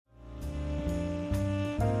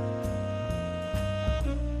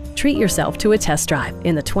Treat yourself to a test drive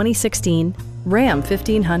in the 2016 Ram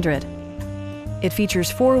 1500. It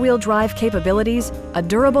features four-wheel drive capabilities, a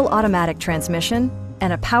durable automatic transmission,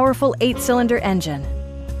 and a powerful 8-cylinder engine.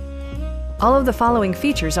 All of the following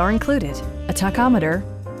features are included: a tachometer,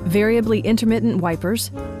 variably intermittent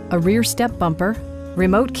wipers, a rear step bumper,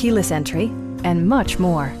 remote keyless entry, and much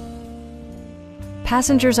more.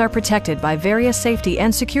 Passengers are protected by various safety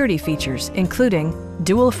and security features, including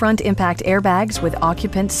dual front impact airbags with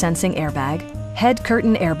occupant sensing airbag, head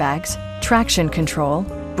curtain airbags, traction control,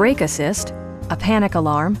 brake assist, a panic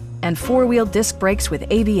alarm, and four-wheel disc brakes with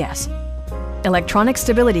ABS. Electronic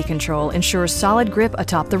stability control ensures solid grip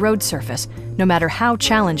atop the road surface, no matter how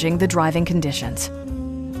challenging the driving conditions.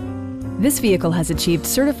 This vehicle has achieved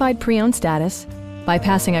certified pre-owned status by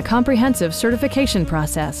passing a comprehensive certification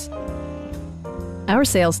process. Our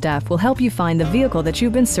sales staff will help you find the vehicle that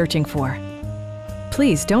you've been searching for.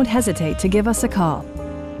 Please don't hesitate to give us a call.